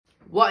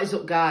What is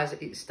up, guys?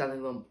 It's Stanley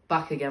Lump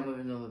back again with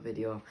another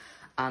video,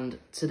 and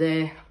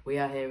today we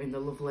are here in the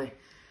lovely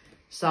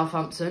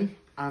Southampton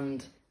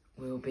and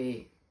we'll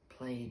be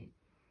playing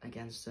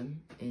against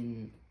them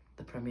in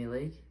the Premier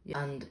League,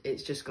 and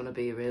it's just going to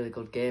be a really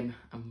good game,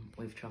 and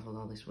we've travelled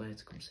all this way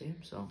to come see them,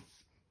 so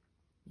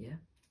yeah.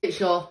 Make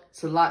sure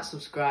to like,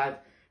 subscribe,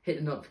 hit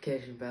the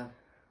notification bell,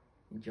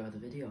 enjoy the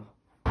video.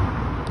 Let's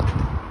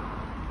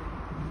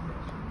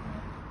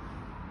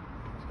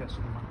get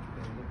some match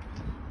build up.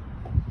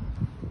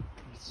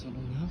 It's on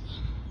now.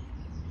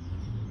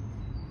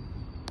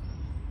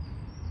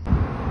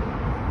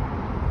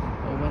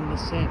 Or when the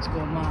Saints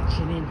go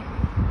marching in.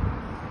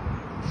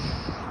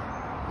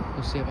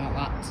 We'll see about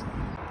that.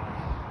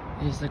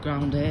 Here's the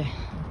ground here.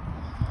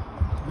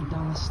 Going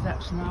down the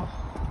steps now.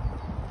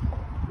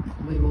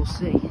 We will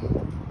see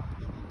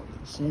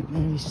St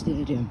Mary's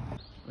Stadium.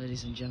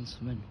 Ladies and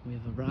gentlemen, we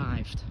have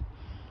arrived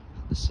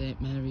at the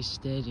St Mary's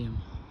Stadium.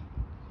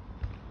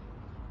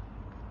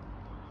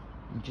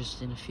 And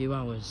just in a few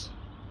hours,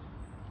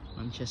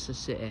 Manchester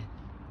City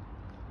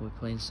will be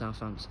playing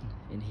Southampton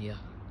in here.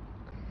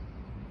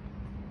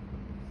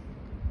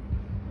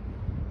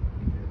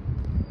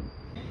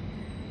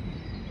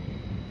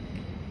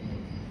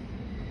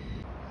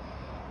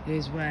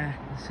 Here's where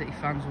the City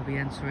fans will be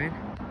entering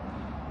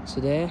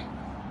today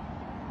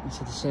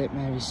into the St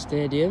Mary's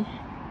Stadium.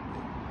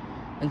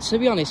 And to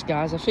be honest,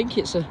 guys, I think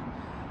it's a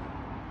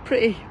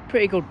pretty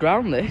good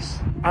ground, this.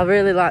 I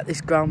really like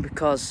this ground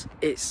because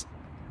it's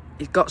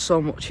got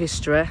so much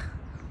history,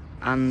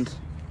 and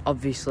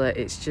obviously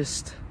it's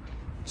just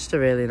a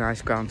really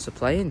nice ground to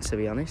play in, to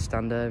be honest.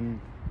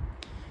 And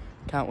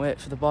can't wait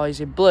for the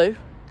boys in blue.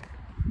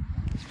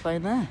 He's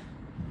playing there.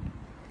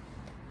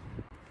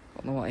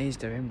 Don't know what he's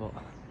doing, but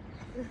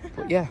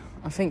yeah,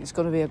 I think it's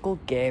going to be a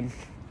good game.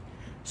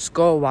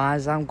 Score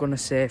wise, I'm going to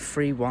say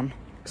 3-1,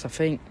 because I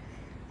think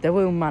they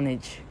will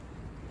manage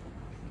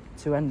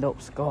to end up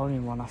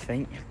scoring one, I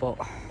think. But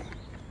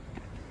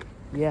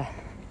yeah,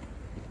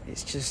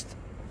 it's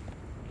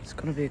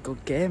going to be a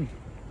good game.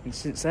 And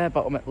since they're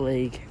bottom at the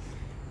league,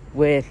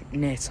 we're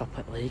near top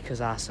at the league,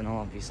 because Arsenal,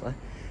 obviously.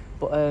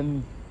 But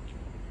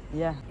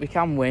yeah, we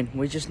can win.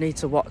 We just need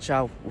to watch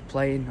how we're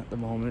playing at the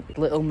moment.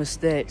 Little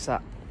mistakes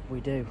that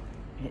we do,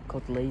 it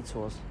could lead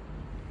to us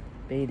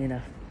being in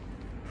a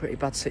pretty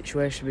bad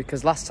situation,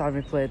 because last time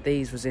we played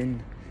these was it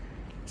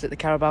the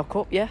Carabao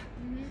Cup, yeah?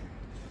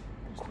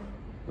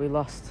 We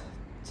lost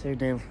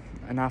 2-0,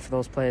 and half of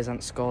those players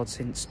haven't scored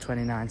since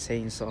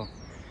 2019, so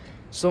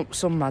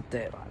some mad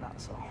day like that.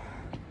 So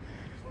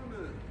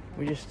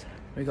we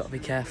got to be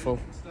careful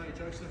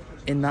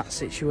in that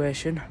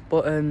situation.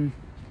 But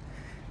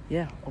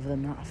yeah, other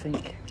than that, I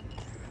think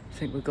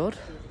we're good,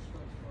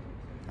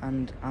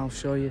 and I'll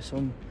show you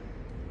some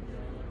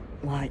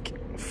like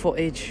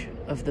footage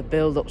of the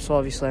build-up. So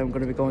obviously I'm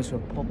going to be going to a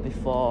pub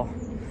before,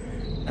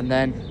 and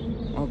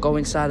then I'll go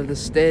inside of the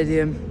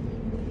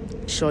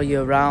stadium, show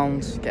you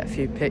around, get a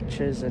few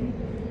pictures, and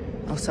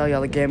I'll tell you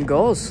how the game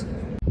goes.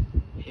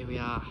 Here we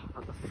are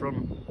at the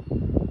front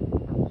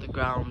of the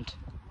ground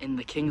in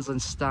the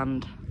Kingsland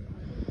stand.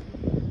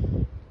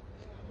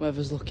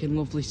 Weather's looking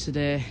lovely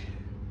today.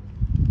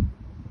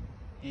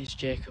 Here's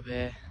Jacob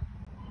here,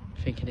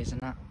 thinking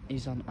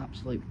he's on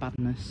absolute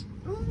badness.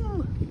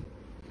 Ooh.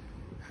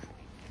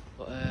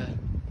 But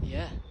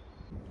yeah,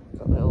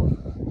 got a little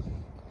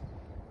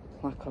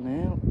plaque on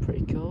here,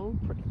 pretty cool.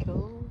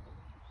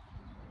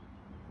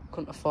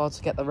 Couldn't afford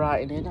to get the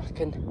writing in, I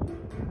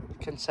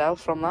can tell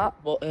from that.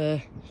 But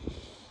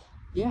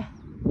yeah,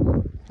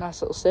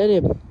 nice little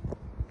stadium.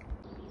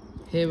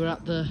 Here we're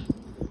at the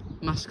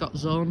mascot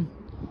zone.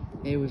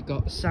 Here we've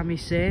got Sammy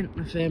Saint,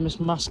 the famous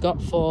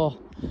mascot for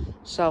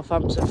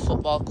Southampton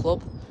Football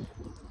Club.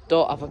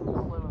 Don't have a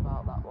clue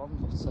about that one,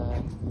 but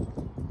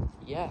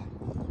yeah,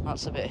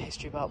 that's a bit of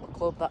history about the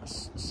club.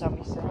 That's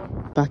Sammy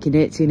Saint. Back in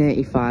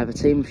 1885, a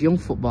team of young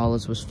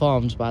footballers was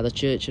formed by the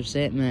Church of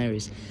St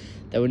Mary's.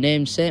 They were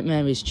named St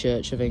Mary's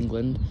Church of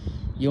England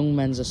Young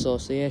Men's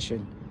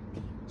Association.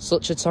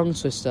 Such a tongue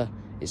twister,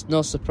 it's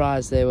no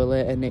surprise they were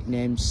later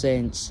nicknamed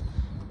Saints.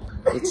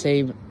 The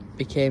team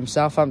became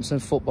Southampton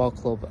Football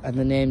Club, and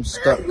the name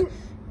stuck,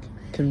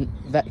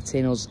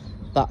 convecting us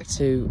back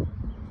to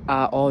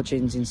our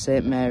origins in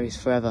St Mary's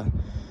forever.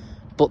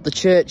 But the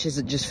church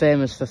isn't just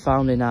famous for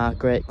founding our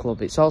great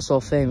club, it's also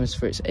famous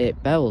for its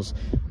 8 bells,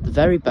 the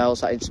very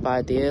bells that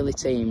inspired the early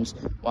teams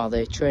while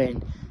they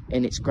trained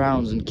in its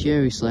grounds. And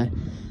curiously,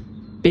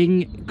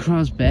 Bing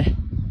Crosby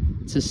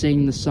to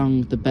sing the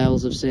song The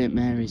Bells of St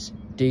Mary's.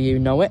 Do you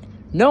know it?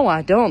 No,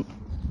 I don't.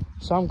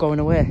 So I'm going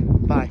away.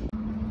 Bye.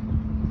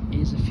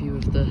 Here's a few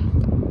of the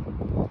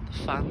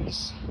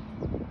fans.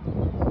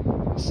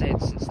 Stayed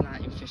since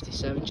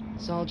 1957.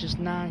 It's all just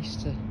nice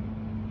to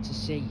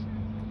see.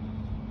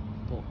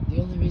 But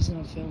the only reason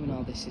I'm filming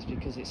all this is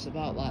because it's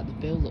about like the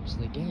build-up to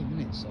the game,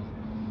 isn't it? So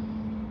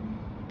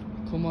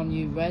come on,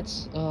 you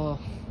Reds. Oh,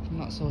 I'm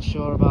not so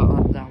sure about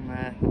that down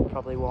there. It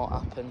probably won't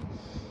happen.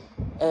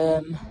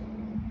 I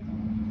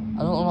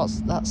don't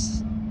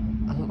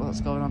know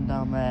what's going on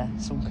down there.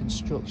 Some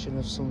construction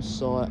of some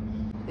sort.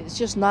 it's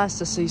just nice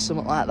to see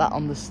something like that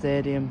on the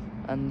stadium,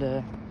 and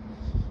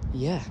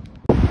yeah.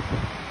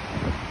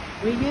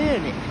 We're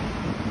earning.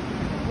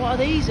 What are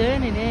these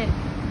earning here?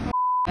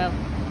 Hell.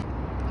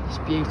 This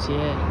beauty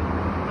here,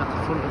 at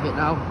the front of it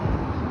now.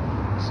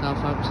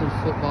 Southampton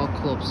Football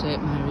Club,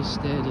 St Mary's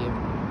Stadium.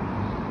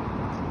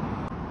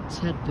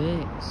 Ted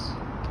Bates.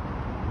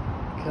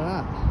 Look at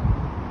that.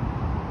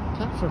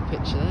 That for a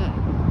picture there.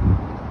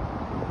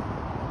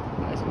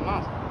 That is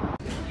mad.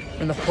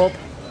 In the pub.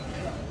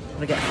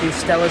 Gonna get a few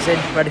Stellas in,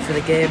 ready for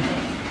the game.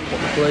 What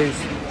the Blues.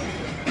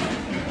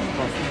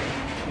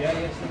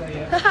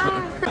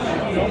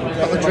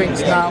 Got the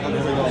drinks now.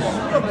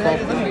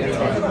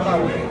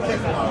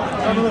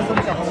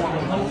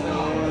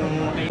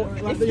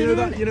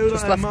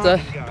 Just left the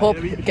pub,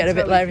 getting a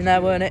bit late in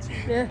there, weren't it?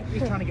 Yeah.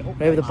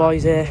 Ready with the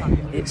boys here.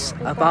 It's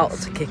about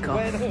to kick off.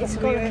 It's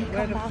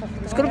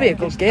going to be a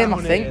good game,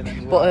 I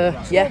think.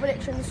 But yeah.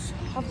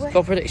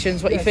 Score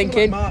predictions. What are you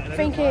thinking?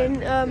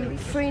 Thinking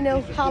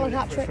 3-0, Haaland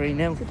hat-trick.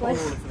 3-0.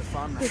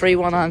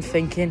 3-1 I'm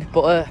thinking.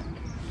 But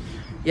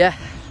yeah,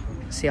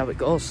 see how it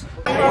goes.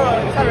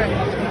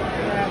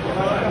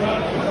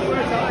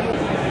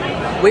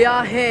 We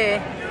are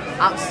here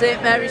at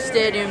St Mary's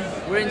Stadium.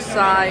 We're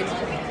inside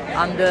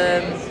and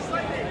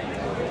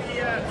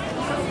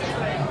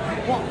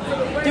what?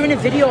 Doing a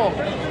video.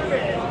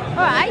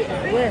 Alright.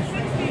 Yeah.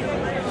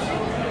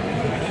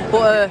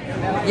 But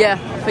yeah,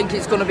 I think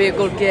it's going to be a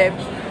good game.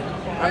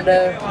 And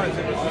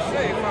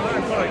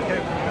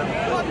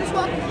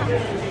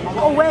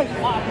oh wait.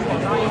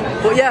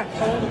 But yeah,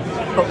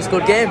 hope it's a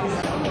good game.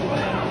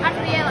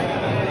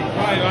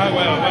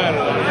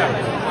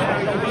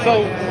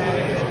 So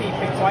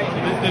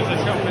there's a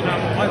shop in that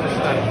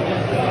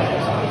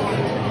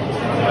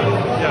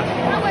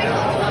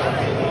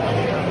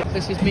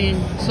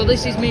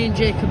This is me and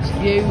Jacob's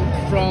view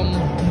from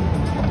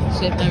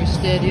St Mary's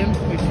Stadium.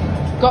 We've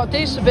got a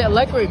decent bit of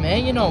leg room here,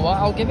 you know what,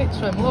 I'll give it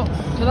to him. Look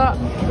at that,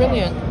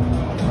 brilliant.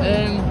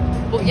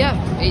 But yeah,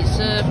 it's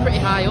pretty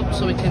high up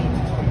so we can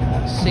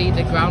see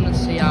the ground and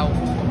see how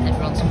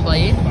everyone's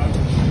playing.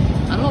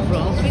 And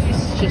overall, I think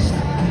this is just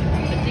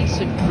a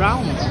decent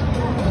ground.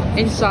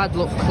 Inside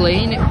looked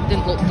clean, it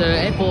didn't look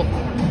dirty, but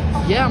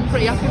yeah, I'm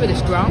pretty happy with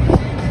this ground.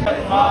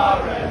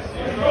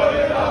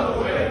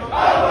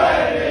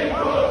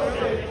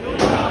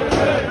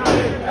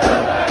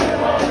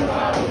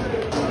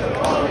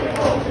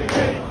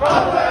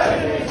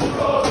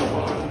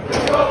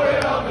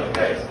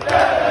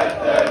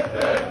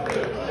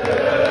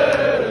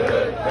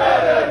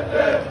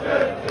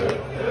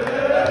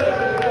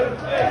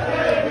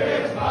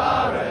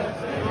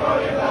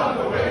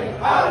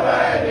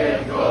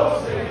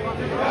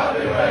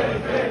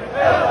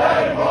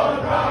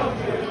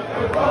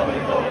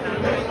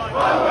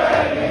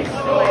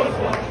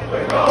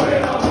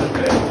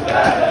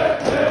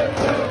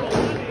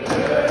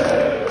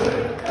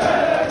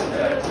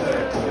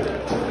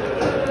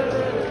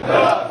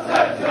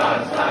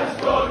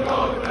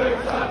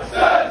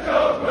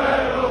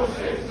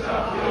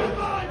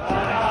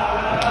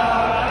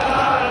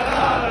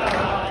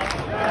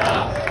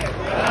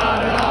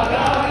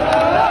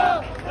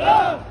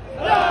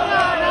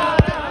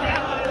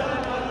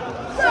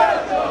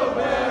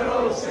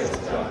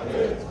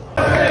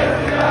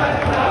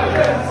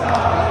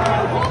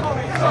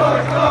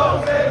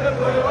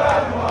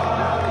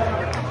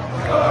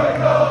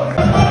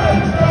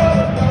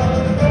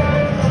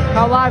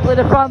 How lively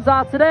the fans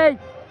are today.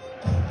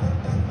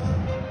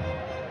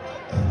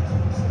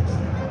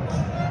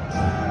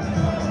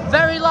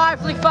 Very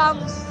lively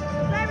fans.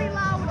 Very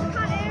loud, I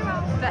can't hear them.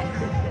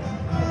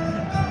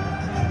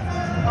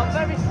 I'm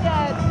very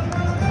scared.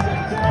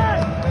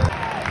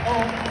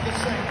 On the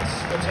sets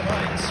for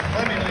tonight's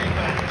Premier League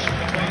match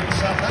between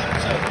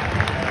Southampton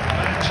and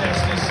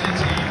Manchester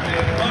City,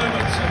 mere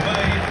moments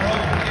away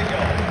from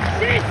kick-off.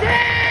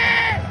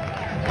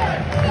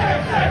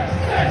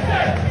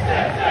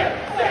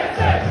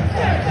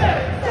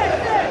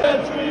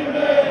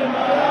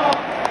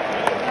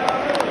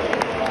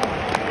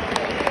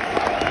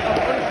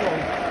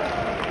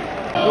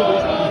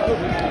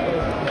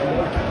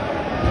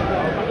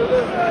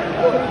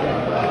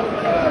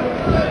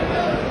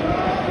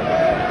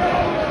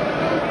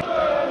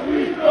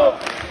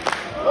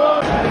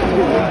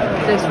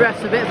 This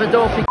ref's a bit of a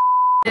dopey.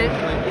 You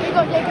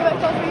got Jacob at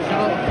coffee.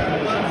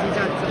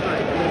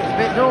 A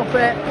bit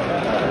dopey.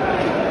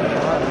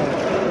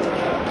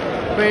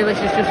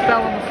 Grealish has just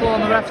fell on the floor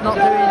and the ref's not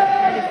doing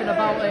anything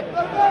about it.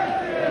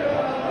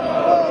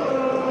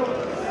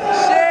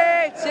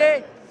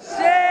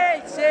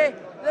 City,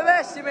 the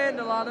best team in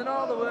the land and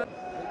all the world.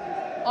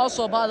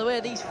 Also, by the way,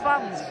 these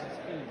fans,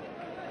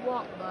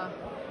 what the?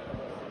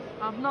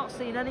 I've not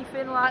seen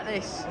anything like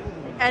this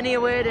any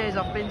away days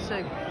I've been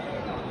to.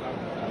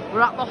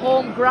 We're at the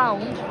home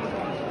ground.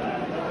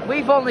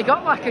 We've only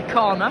got like a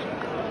corner.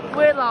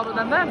 We're louder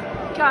than them.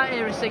 Can't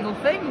hear a single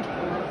thing.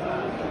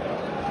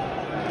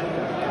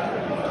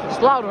 It's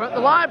louder at the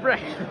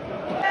library.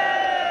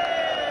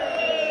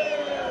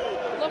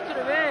 Look at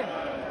him here.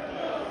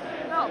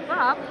 Not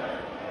bad.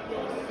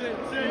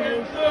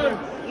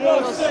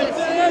 Your city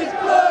is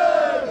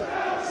blue!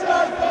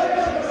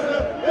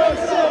 Southampton, your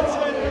city is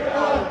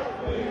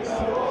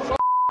blue!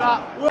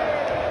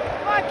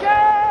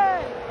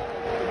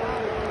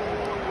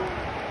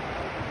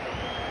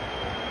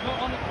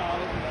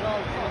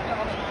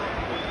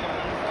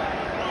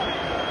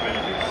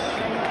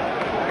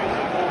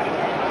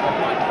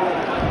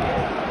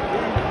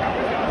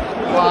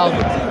 Wow.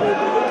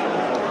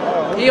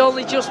 He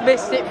only just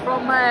missed it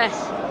from there.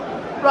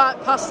 Right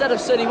past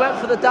Edison, he went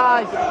for the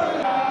dive.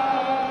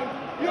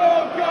 You're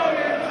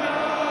going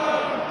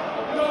down!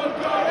 You're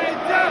going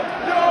down!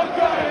 You're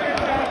going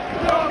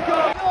down! You're going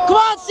down! Come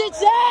on,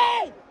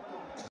 City!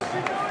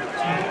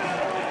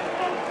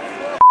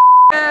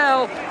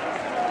 Hell.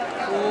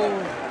 Oh.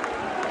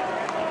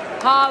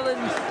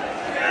 Haaland.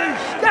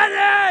 Get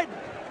in!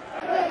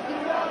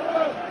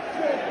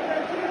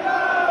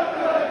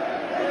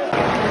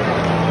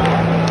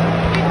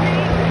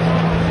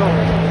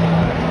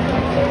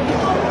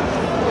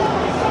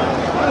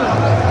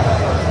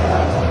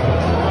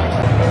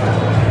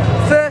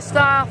 First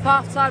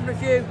half-time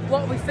review.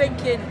 What are we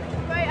thinking?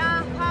 Great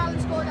half.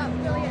 Haaland scored that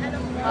brilliant header.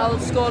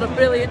 Haaland scored a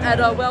brilliant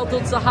header. Well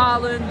done to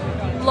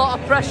Haaland. A lot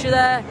of pressure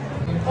there.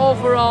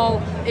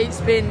 Overall, it's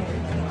been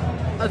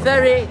a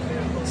very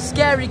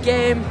scary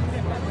game,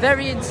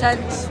 very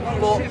intense,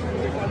 but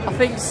I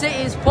think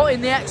City's put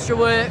in the extra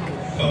work.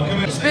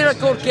 It's been a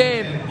good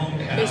game.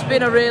 It's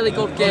been a really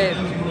good game.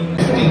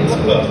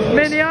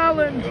 Mini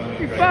Haaland,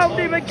 we found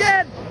him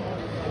again.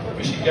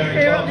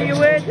 Here at the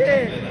away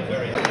day.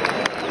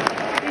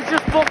 He's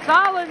just booked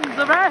Haaland,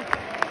 the ref.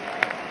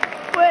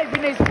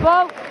 Waving his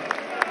ball.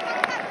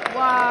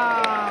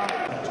 Wow.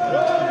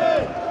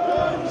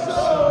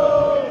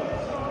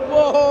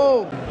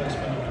 Whoa.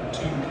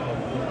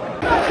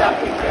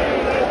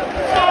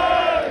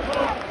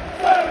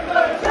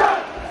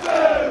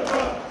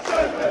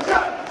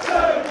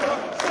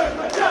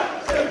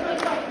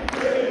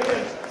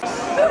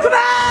 Come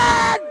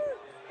on!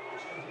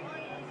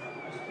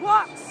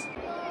 What?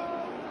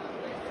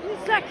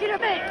 Second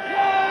of it.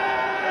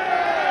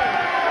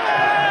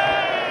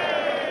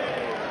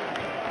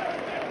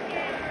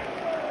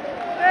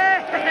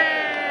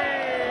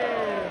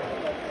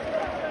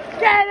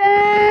 Get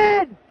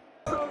in!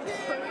 Can't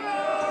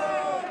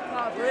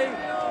breathe.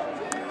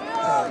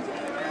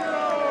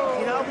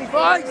 You know me,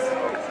 boys.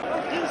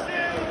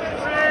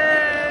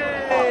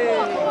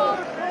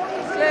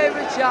 Save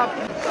the champ.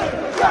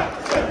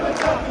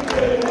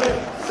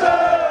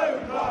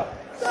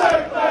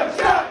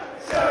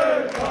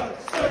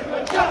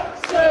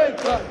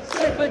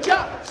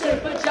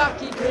 Super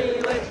Jackie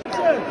Grealish.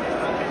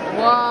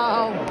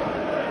 Wow.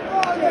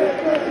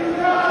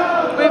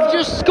 We've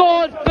just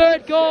scored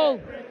third goal.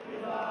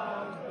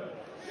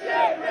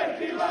 Shit,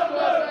 Ricky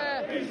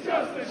Lambert! He's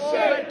just a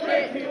shit,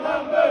 Ricky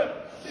Lambert!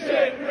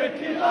 Shit,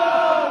 Ricky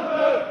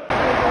Lambert!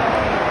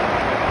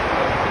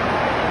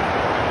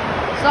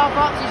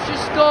 Southampton's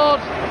just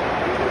scored.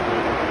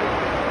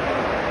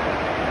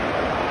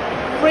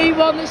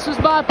 3-1, this was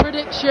my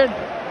prediction.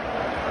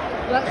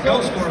 Let's The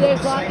goal hope it scorer stays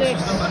for the like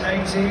Saints this. was number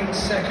 18,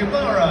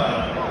 Sekubara.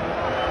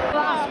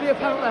 That has to be a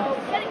penalty.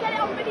 Get it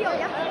on video,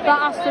 yeah? That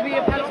has to be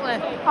a penalty.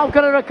 I'm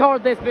going to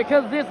record this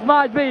because this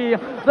might be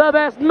the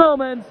best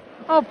moment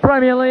of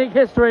Premier League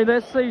history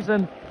this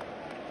season.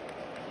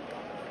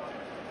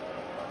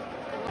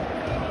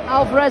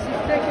 Alvarez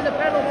is taking the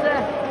penalty.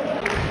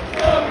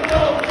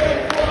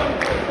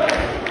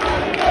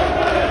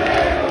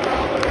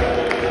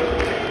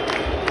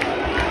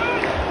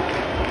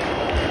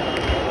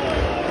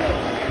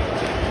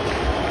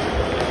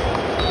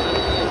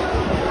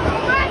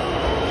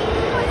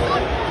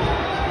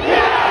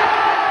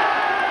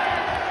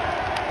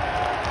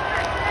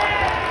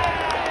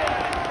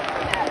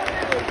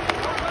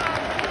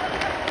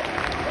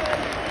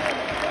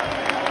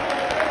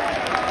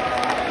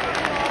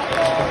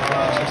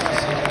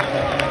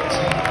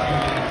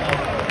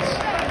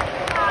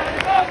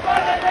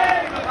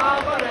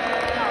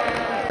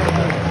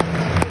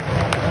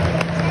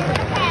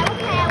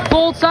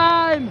 Full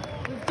time,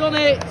 we've done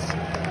it.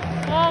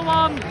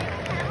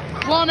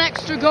 4-1, one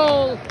extra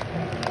goal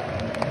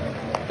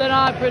than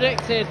I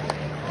predicted.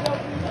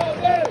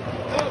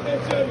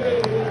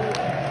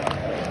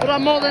 But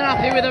I'm more than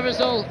happy with the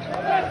result.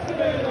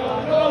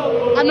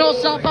 I know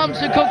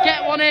Southampton could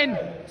get one in,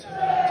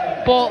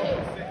 but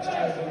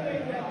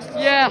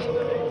yeah,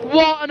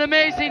 what an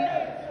amazing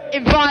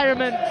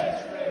environment.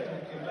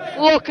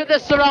 Look at the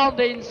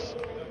surroundings.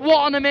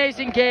 What an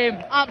amazing game.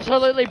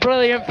 Absolutely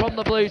brilliant from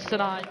the Blues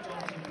tonight.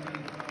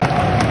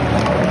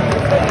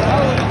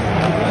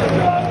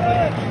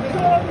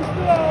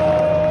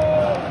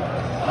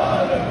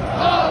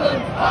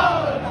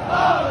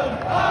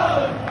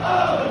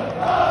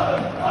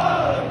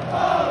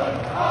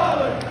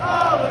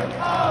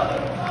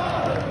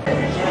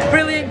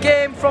 Brilliant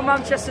game from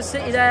Manchester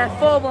City there.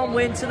 4-1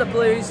 win to the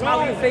Blues. How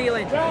are you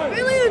feeling?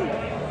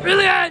 Brilliant!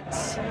 Brilliant!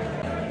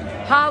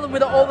 Haaland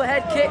with an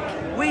overhead kick.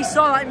 We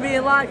saw that in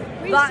real life.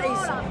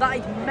 That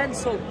is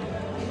mental.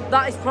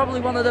 that is probably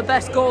one of the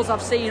best goals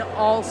I've seen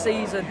all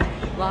season.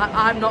 Like,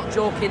 I'm not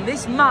joking.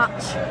 This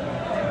match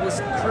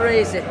was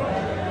crazy.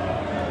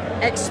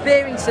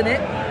 Experiencing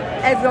it,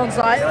 everyone's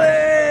like,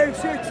 hey,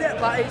 shoot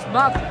it, like, it's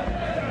mad.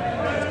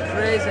 It's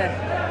crazy.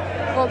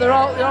 Oh, they're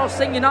all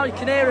singing now. You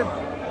can hear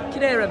them. You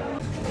can hear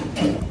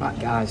them. Right,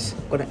 guys,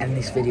 I'm gonna end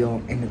this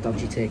video in the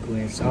dodgy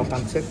takeaway of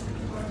Southampton.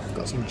 I've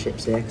got some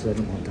chips here because I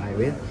don't want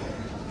diarrhea.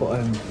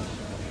 But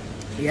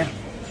yeah,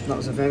 that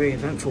was a very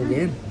eventful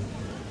game.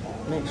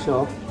 Make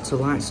sure to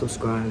like,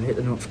 subscribe, hit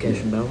the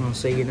notification bell, and I'll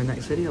see you in the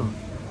next video.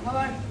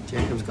 Bye.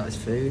 Jacob's got his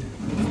food.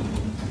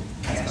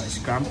 He's got his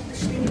scram.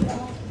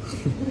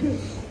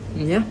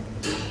 Yeah.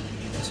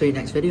 See you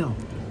next video.